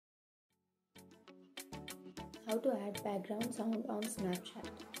how to add background sound on Snapchat.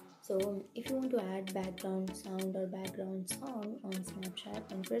 So if you want to add background sound or background song on Snapchat,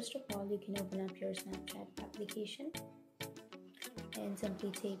 then first of all you can open up your Snapchat application and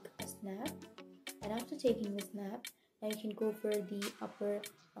simply take a snap. And after taking the snap, now you can go for the upper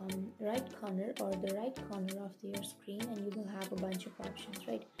right corner or the right corner of your screen, and you will have a bunch of options,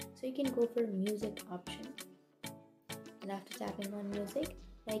 right? So you can go for music option, and after tapping on music,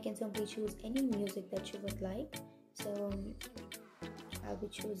 now you can simply choose any music that you would like. So I'll be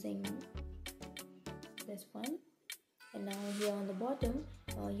choosing this one, and now here on the bottom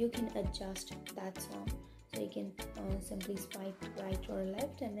you can adjust that song. So you can simply swipe right or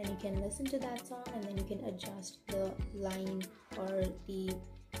left, and then you can listen to that song, and then you can adjust the line or the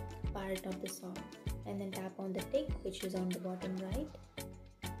part of the song, and then tap on the tick which is on the bottom right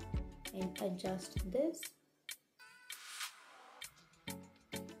and adjust this,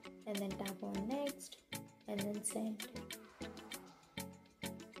 and then tap on next and then send.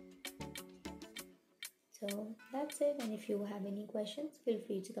 So that's it, and if you have any questions, feel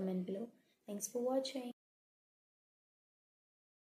free to comment below. Thanks for watching.